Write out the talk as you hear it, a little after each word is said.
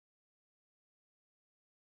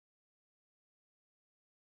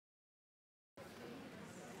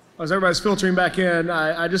As everybody's filtering back in,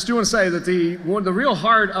 I just do want to say that the real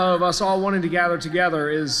heart of us all wanting to gather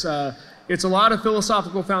together is it's a lot of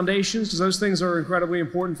philosophical foundations, because those things are incredibly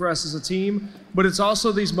important for us as a team, but it's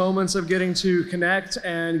also these moments of getting to connect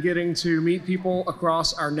and getting to meet people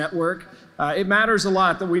across our network. It matters a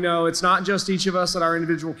lot that we know it's not just each of us at our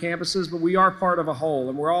individual campuses, but we are part of a whole,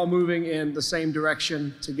 and we're all moving in the same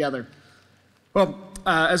direction together. Well,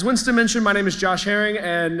 as Winston mentioned, my name is Josh Herring,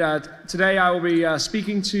 and today I will be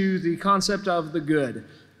speaking to the concept of the good.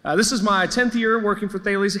 This is my 10th year working for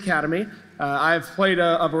Thales Academy. I've played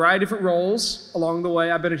a variety of different roles along the way.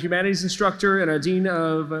 I've been a humanities instructor and a dean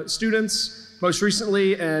of students, most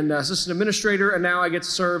recently an assistant administrator, and now I get to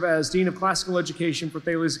serve as dean of classical education for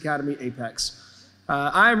Thales Academy Apex.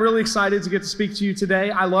 I am really excited to get to speak to you today.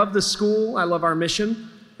 I love this school. I love our mission.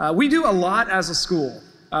 We do a lot as a school.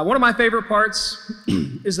 One of my favorite parts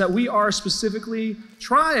is that we are specifically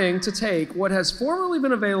trying to take what has formerly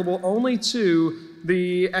been available only to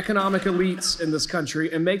the economic elites in this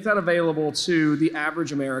country and make that available to the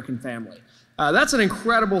average American family. That's an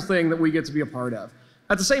incredible thing that we get to be a part of.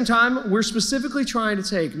 At the same time, we're specifically trying to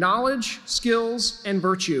take knowledge, skills, and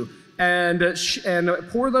virtue and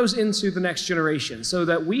pour those into the next generation so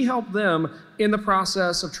that we help them in the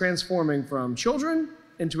process of transforming from children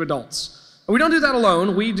into adults. We don't do that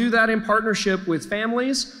alone. We do that in partnership with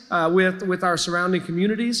families, with our surrounding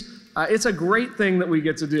communities. It's a great thing that we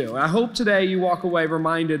get to do. I hope today you walk away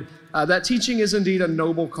reminded that teaching is indeed a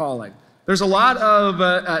noble calling. There's a lot of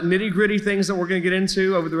nitty-gritty things that we're going to get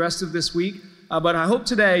into over the rest of this week, but I hope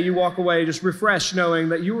today you walk away just refreshed knowing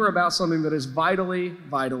that you are about something that is vitally,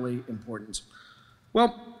 vitally important.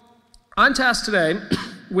 Well, I'm tasked today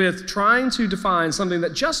with trying to define something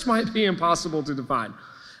that just might be impossible to define.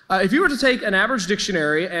 If you were to take an average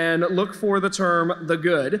dictionary and look for the term the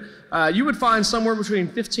good, you would find somewhere between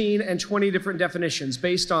 15 and 20 different definitions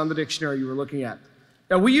based on the dictionary you were looking at.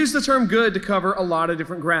 Now, we use the term good to cover a lot of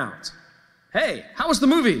different grounds. Hey, how was the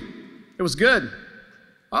movie? It was good.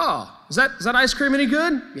 Oh, is that ice cream any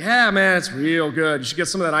good? Yeah, man, it's real good. You should get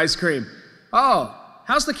some of that ice cream. Oh,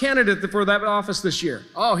 how's the candidate for that office this year?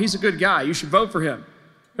 Oh, he's a good guy. You should vote for him.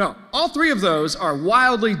 No, all three of those are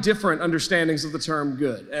wildly different understandings of the term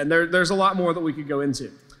good, and there's a lot more that we could go into.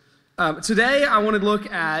 Today, I want to look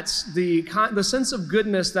at the sense of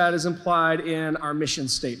goodness that is implied in our mission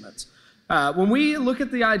statement. When we look at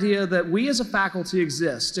the idea that we as a faculty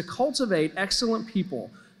exist to cultivate excellent people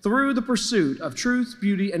through the pursuit of truth,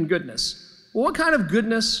 beauty, and goodness, well, what kind of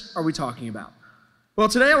goodness are we talking about? Well,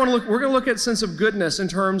 today we're going to look at sense of goodness in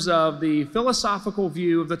terms of the philosophical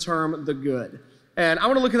view of the term the good. And I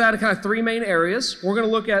want to look at that in kind of three main areas. We're going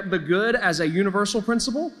to look at the good as a universal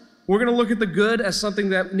principle. We're going to look at the good as something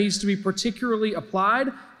that needs to be particularly applied.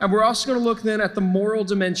 And we're also going to look then at the moral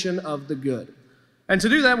dimension of the good. And to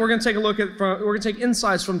do that, we're going to take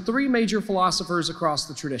insights from three major philosophers across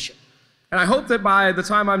the tradition. And I hope that by the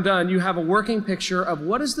time I'm done, you have a working picture of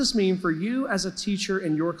what does this mean for you as a teacher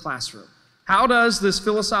in your classroom? How does this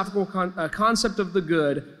philosophical concept of the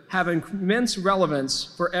good have immense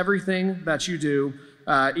relevance for everything that you do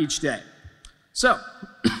each day? So,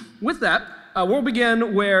 with that, we'll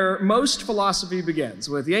begin where most philosophy begins,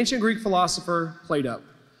 with the ancient Greek philosopher Plato.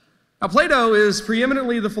 Now, Plato is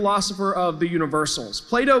preeminently the philosopher of the universals.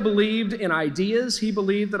 Plato believed in ideas. He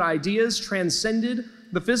believed that ideas transcended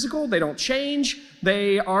the physical. They don't change.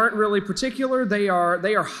 They aren't really particular. They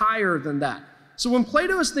are higher than that. So when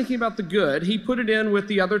Plato is thinking about the good, he put it in with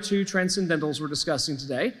the other two transcendentals we're discussing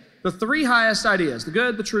today, the three highest ideas, the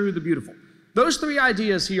good, the true, the beautiful. Those three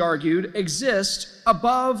ideas, he argued, exist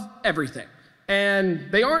above everything.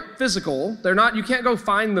 And they aren't physical. They're not, you can't go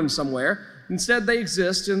find them somewhere. Instead, they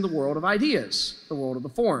exist in the world of ideas, the world of the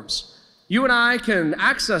forms. You and I can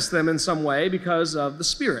access them in some way because of the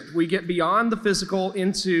spirit. We get beyond the physical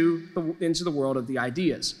into the world of the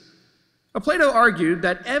ideas. Now, Plato argued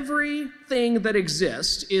that everything that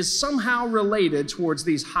exists is somehow related towards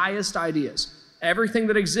these highest ideas. Everything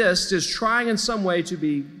that exists is trying in some way to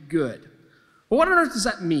be good. Well, what on earth does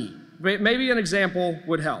that mean? Maybe an example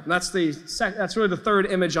would help. And that's really the third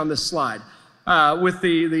image on this slide with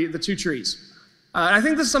the two trees. I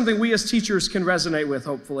think this is something we as teachers can resonate with,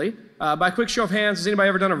 hopefully. By quick show of hands, has anybody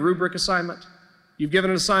ever done a rubric assignment? You've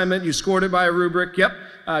given an assignment, you scored it by a rubric, yep.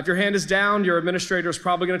 If your hand is down, your administrator is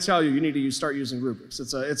probably going to tell you need to start using rubrics.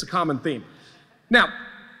 It's a common theme. Now,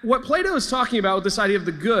 what Plato is talking about with this idea of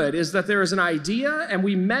the good is that there is an idea, and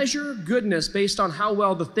we measure goodness based on how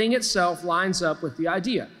well the thing itself lines up with the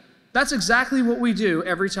idea. That's exactly what we do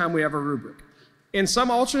every time we have a rubric. In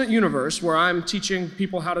some alternate universe where I'm teaching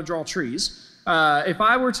people how to draw trees, If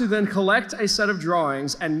I were to then collect a set of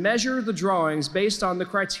drawings and measure the drawings based on the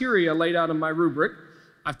criteria laid out in my rubric,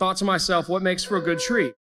 I've thought to myself, what makes for a good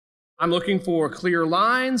tree? I'm looking for clear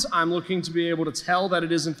lines. I'm looking to be able to tell that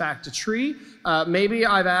it is in fact a tree. Maybe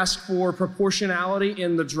I've asked for proportionality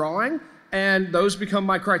in the drawing, and those become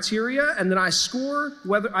my criteria, and then I score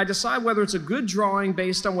I decide whether it's a good drawing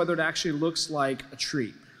based on whether it actually looks like a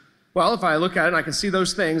tree. Well, if I look at it and I can see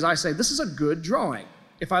those things, I say, this is a good drawing.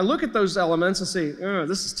 If I look at those elements and say, oh,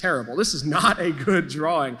 this is terrible, this is not a good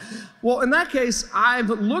drawing. Well, in that case, I've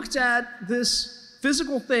looked at this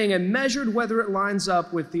physical thing and measured whether it lines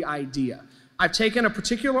up with the idea. I've taken a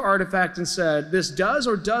particular artifact and said, this does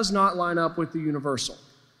or does not line up with the universal.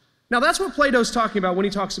 Now that's what Plato's talking about when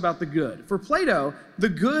he talks about the good. For Plato, the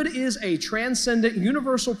good is a transcendent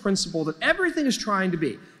universal principle that everything is trying to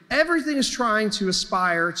be. Everything is trying to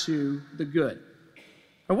aspire to the good.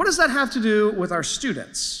 Now what does that have to do with our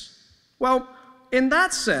students? Well, in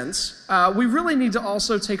that sense, we really need to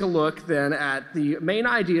also take a look then at the main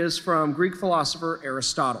ideas from Greek philosopher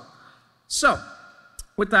Aristotle. So,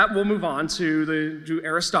 with that, we'll move on to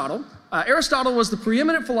Aristotle. Aristotle was the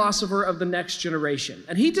preeminent philosopher of the next generation,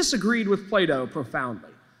 and he disagreed with Plato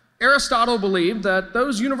profoundly. Aristotle believed that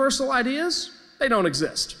those universal ideas, they don't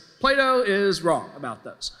exist. Plato is wrong about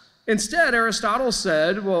those. Instead, Aristotle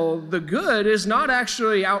said, well, the good is not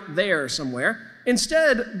actually out there somewhere.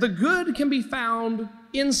 Instead, the good can be found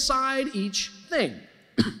inside each thing.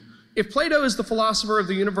 If Plato is the philosopher of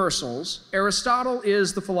the universals, Aristotle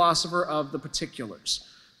is the philosopher of the particulars.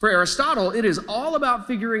 For Aristotle, it is all about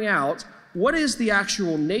figuring out what is the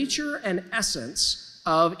actual nature and essence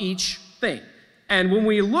of each thing. And when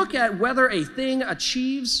we look at whether a thing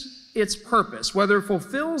achieves its purpose, whether it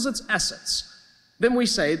fulfills its essence, then we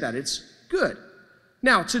say that it's good.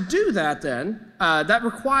 Now, to do that then, that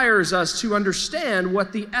requires us to understand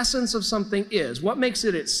what the essence of something is, what makes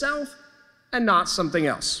it itself and not something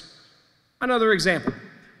else. Another example.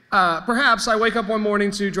 Perhaps I wake up one morning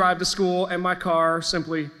to drive to school and my car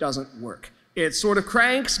simply doesn't work. It sort of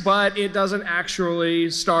cranks, but it doesn't actually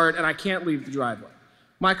start and I can't leave the driveway.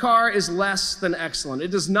 My car is less than excellent. It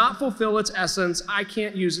does not fulfill its essence. I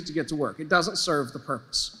can't use it to get to work. It doesn't serve the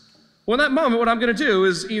purpose. Well, in that moment, what I'm going to do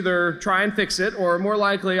is either try and fix it, or more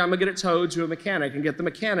likely, I'm going to get it towed to a mechanic and get the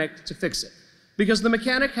mechanic to fix it. Because the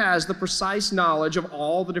mechanic has the precise knowledge of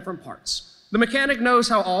all the different parts. The mechanic knows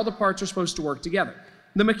how all the parts are supposed to work together.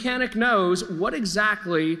 The mechanic knows what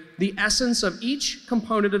exactly the essence of each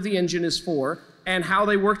component of the engine is for and how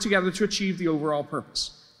they work together to achieve the overall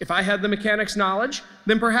purpose. If I had the mechanic's knowledge,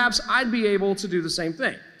 then perhaps I'd be able to do the same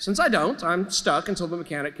thing. Since I don't, I'm stuck until the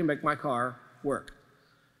mechanic can make my car work.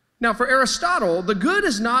 Now, for Aristotle, the good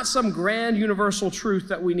is not some grand universal truth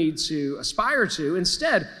that we need to aspire to.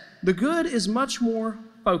 Instead, the good is much more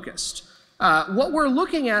focused. What we're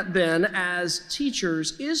looking at then as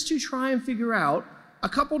teachers is to try and figure out a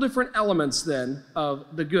couple different elements then of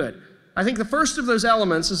the good. I think the first of those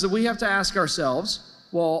elements is that we have to ask ourselves,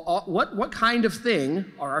 well, what kind of thing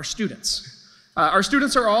are our students? Our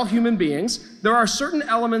students are all human beings. There are certain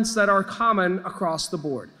elements that are common across the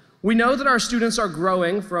board. We know that our students are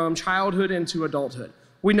growing from childhood into adulthood.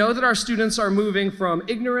 We know that our students are moving from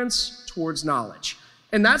ignorance towards knowledge.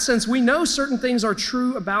 In that sense, we know certain things are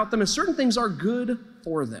true about them and certain things are good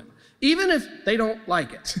for them, even if they don't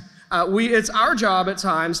like it. It's our job at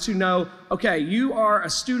times to know, okay, you are a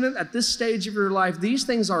student at this stage of your life, these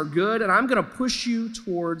things are good, and I'm going to push you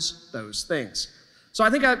towards those things. So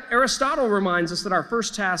I think Aristotle reminds us that our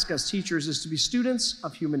first task as teachers is to be students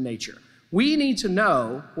of human nature. We need to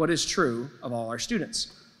know what is true of all our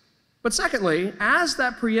students. But secondly, as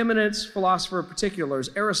that preeminent philosopher of particulars,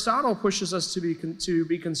 Aristotle pushes us to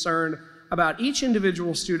be concerned about each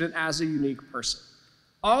individual student as a unique person.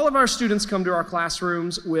 All of our students come to our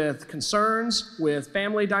classrooms with concerns, with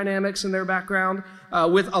family dynamics in their background,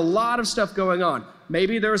 with a lot of stuff going on.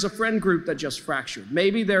 Maybe there is a friend group that just fractured.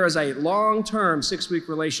 Maybe there is a long-term 6-week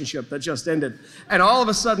relationship that just ended. And all of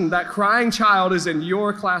a sudden, that crying child is in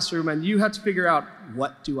your classroom and you have to figure out,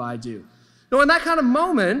 what do I do? Now, in that kind of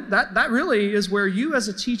moment, that really is where you as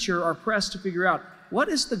a teacher are pressed to figure out, what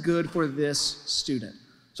is the good for this student?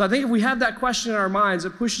 So I think if we have that question in our minds,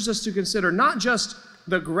 it pushes us to consider not just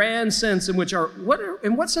the grand sense in which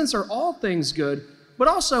in what sense are all things good, but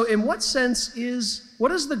also in what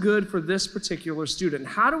is the good for this particular student?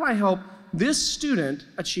 How do I help this student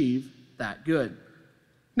achieve that good?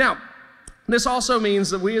 Now, this also means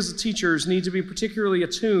that we as teachers need to be particularly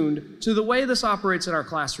attuned to the way this operates in our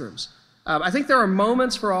classrooms. I think there are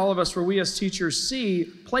moments for all of us where we as teachers see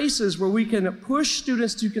places where we can push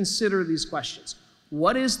students to consider these questions.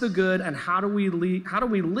 What is the good, and how do we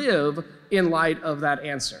live in light of that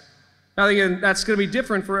answer? Now, again, that's going to be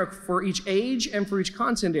different for each age and for each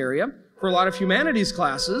content area. For a lot of humanities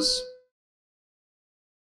classes,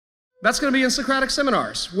 that's going to be in Socratic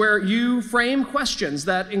seminars, where you frame questions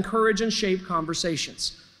that encourage and shape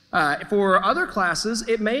conversations. For other classes,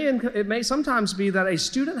 it may sometimes be that a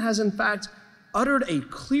student has, in fact, uttered a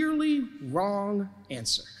clearly wrong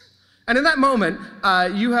answer. And in that moment,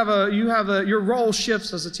 your role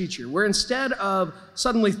shifts as a teacher, where instead of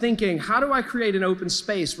suddenly thinking, how do I create an open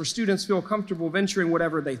space where students feel comfortable venturing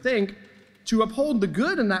whatever they think, to uphold the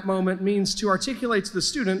good in that moment means to articulate to the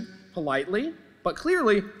student politely, but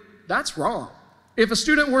clearly, that's wrong. If a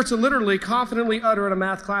student were to literally confidently utter in a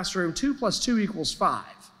math classroom, 2 + 2 = 5,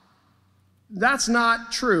 that's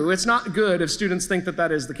not true. It's not good if students think that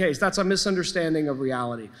that is the case. That's a misunderstanding of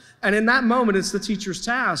reality. And in that moment, it's the teacher's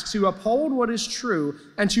task to uphold what is true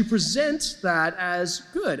and to present that as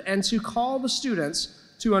good and to call the students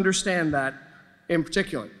to understand that in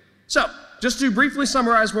particular. So, just to briefly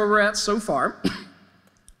summarize where we're at so far,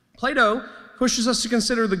 Plato pushes us to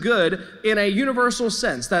consider the good in a universal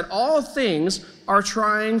sense, that all things are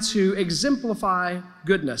trying to exemplify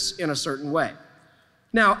goodness in a certain way.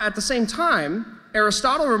 Now, at the same time,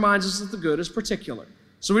 Aristotle reminds us that the good is particular.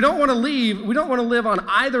 So we don't want to live on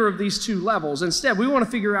either of these two levels. Instead, we want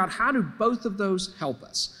to figure out, how do both of those help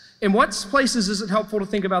us? In what places is it helpful to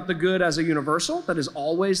think about the good as a universal? That is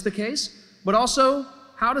always the case. But also,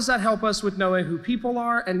 how does that help us with knowing who people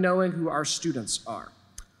are and knowing who our students are?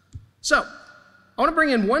 So, I want to bring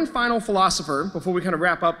in one final philosopher before we kind of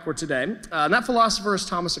wrap up for today. And that philosopher is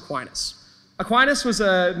Thomas Aquinas. Aquinas was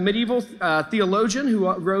a medieval theologian who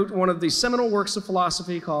wrote one of the seminal works of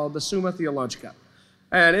philosophy called the Summa Theologica.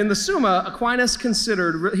 And in the Summa, Aquinas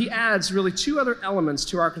he adds really two other elements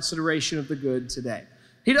to our consideration of the good today.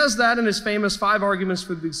 He does that in his famous 5 arguments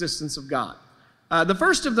for the existence of God. The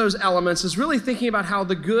first of those elements is really thinking about how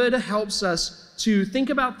the good helps us to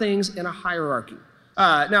think about things in a hierarchy.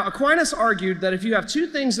 Now, Aquinas argued that if you have two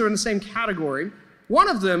things that are in the same category, one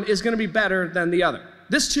of them is going to be better than the other.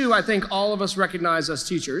 This, too, I think all of us recognize as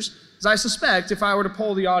teachers, as I suspect if I were to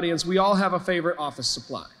poll the audience, we all have a favorite office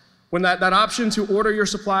supply. When that option to order your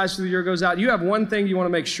supplies for the year goes out, you have one thing you want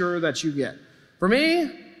to make sure that you get. For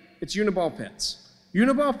me, it's Uniball pens.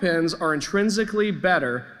 Uniball pens are intrinsically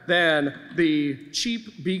better than the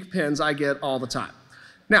cheap Bic pens I get all the time.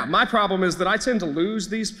 Now, my problem is that I tend to lose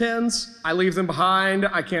these pens. I leave them behind.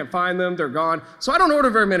 I can't find them. They're gone. So I don't order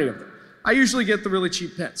very many of them. I usually get the really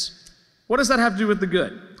cheap pens. What does that have to do with the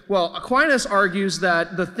good? Well, Aquinas argues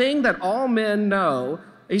that the thing that all men know,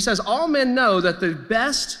 he says all men know that the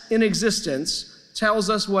best in existence tells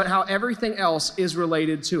us how everything else is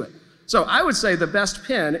related to it. So I would say the best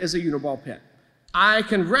pen is a Uniball pen. I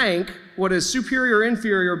can rank what is superior or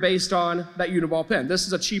inferior based on that Uniball pen. This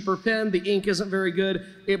is a cheaper pen. The ink isn't very good.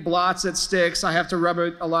 It blots, it sticks. I have to rub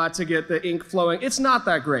it a lot to get the ink flowing. It's not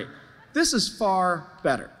that great. This is far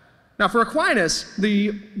better. Now, for Aquinas,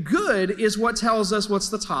 the good is what tells us what's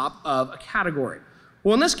the top of a category.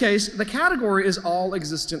 Well, in this case, the category is all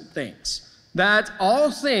existent things. That all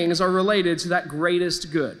things are related to that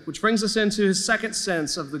greatest good, which brings us into his second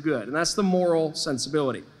sense of the good, and that's the moral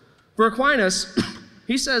sensibility. For Aquinas,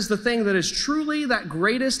 he says the thing that is truly that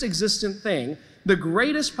greatest existent thing, the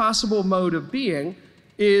greatest possible mode of being,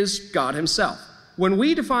 is God himself. When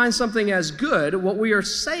we define something as good, what we are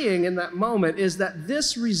saying in that moment is that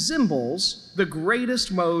this resembles the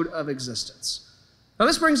greatest mode of existence. Now,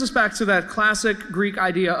 this brings us back to that classic Greek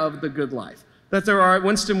idea of the good life that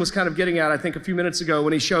Winston was kind of getting at, I think, a few minutes ago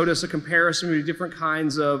when he showed us a comparison between different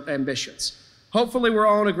kinds of ambitions. Hopefully, we're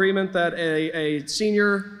all in agreement that a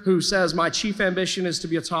senior who says, my chief ambition is to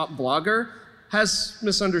be a top blogger, has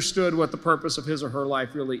misunderstood what the purpose of his or her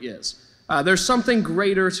life really is. There's something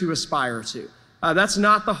greater to aspire to. That's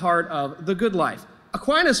not the heart of the good life.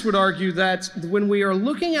 Aquinas would argue that when we are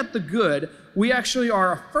looking at the good, we actually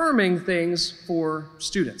are affirming things for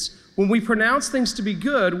students. When we pronounce things to be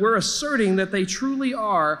good, we're asserting that they truly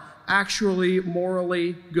are actually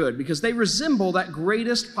morally good because they resemble that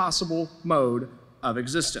greatest possible mode of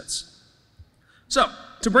existence. So,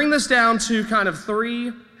 to bring this down to kind of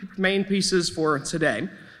 3 main pieces for today,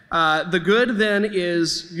 the good then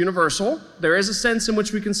is universal. There is a sense in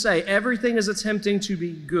which we can say everything is attempting to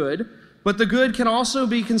be good, but the good can also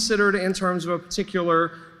be considered in terms of a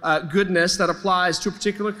particular goodness that applies to a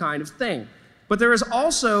particular kind of thing. But there is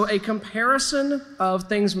also a comparison of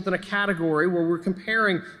things within a category where we're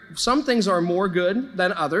comparing some things are more good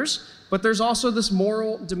than others, but there's also this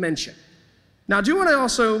moral dimension. Now, I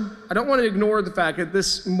don't want to ignore the fact that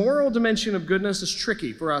this moral dimension of goodness is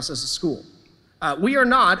tricky for us as a school. We are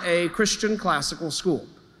not a Christian classical school.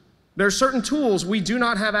 There are certain tools we do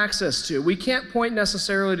not have access to. We can't point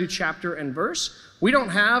necessarily to chapter and verse. We don't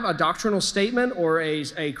have a doctrinal statement or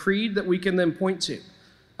a creed that we can then point to.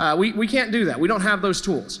 We can't do that. We don't have those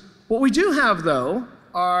tools. What we do have, though,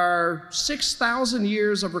 are 6,000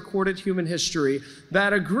 years of recorded human history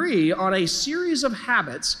that agree on a series of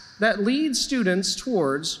habits that lead students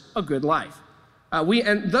towards a good life.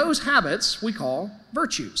 And those habits we call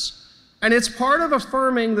virtues. And it's part of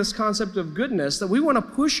affirming this concept of goodness that we want to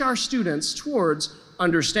push our students towards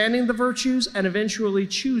understanding the virtues and eventually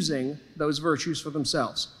choosing those virtues for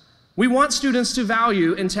themselves. We want students to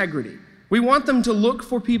value integrity. We want them to look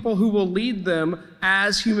for people who will lead them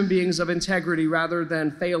as human beings of integrity rather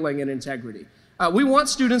than failing in integrity. We want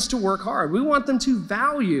students to work hard. We want them to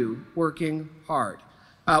value working hard.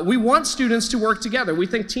 We want students to work together. We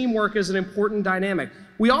think teamwork is an important dynamic.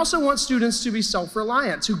 We also want students to be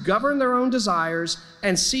self-reliant, to govern their own desires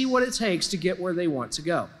and see what it takes to get where they want to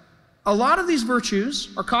go. A lot of these virtues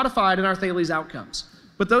are codified in our Thales outcomes,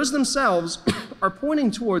 but those themselves are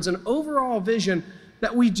pointing towards an overall vision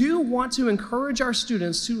that we do want to encourage our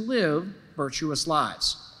students to live virtuous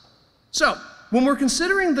lives. So, when we're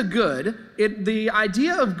considering the good, the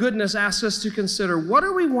idea of goodness asks us to consider what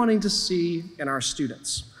are we wanting to see in our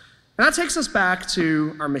students. And that takes us back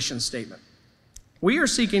to our mission statement. We are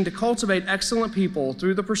seeking to cultivate excellent people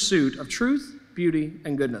through the pursuit of truth, beauty,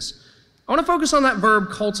 and goodness. I want to focus on that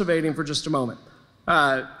verb cultivating for just a moment.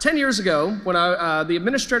 10 years ago, when the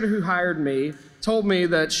administrator who hired me told me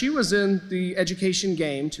that she was in the education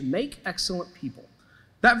game to make excellent people.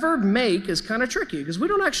 That verb make is kind of tricky because we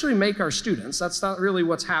don't actually make our students. That's not really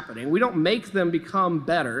what's happening. We don't make them become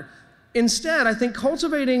better. Instead, I think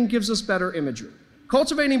cultivating gives us better imagery.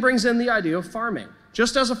 Cultivating brings in the idea of farming.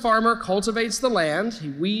 Just as a farmer cultivates the land, he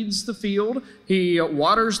weeds the field, he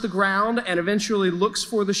waters the ground, and eventually looks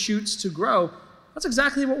for the shoots to grow, that's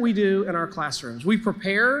exactly what we do in our classrooms. We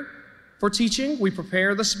prepare for teaching, we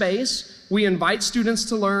prepare the space, we invite students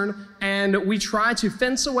to learn, and we try to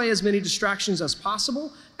fence away as many distractions as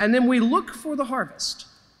possible, and then we look for the harvest.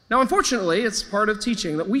 Now, unfortunately, it's part of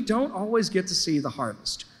teaching that we don't always get to see the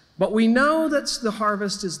harvest, but we know that the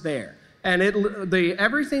harvest is there. And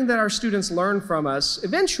everything that our students learn from us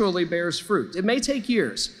eventually bears fruit. It may take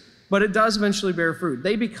years, but it does eventually bear fruit.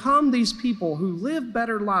 They become these people who live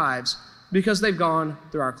better lives because they've gone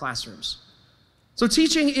through our classrooms. So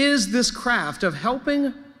teaching is this craft of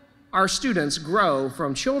helping our students grow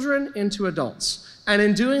from children into adults. And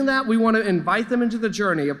in doing that, we want to invite them into the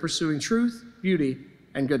journey of pursuing truth, beauty,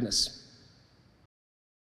 and goodness.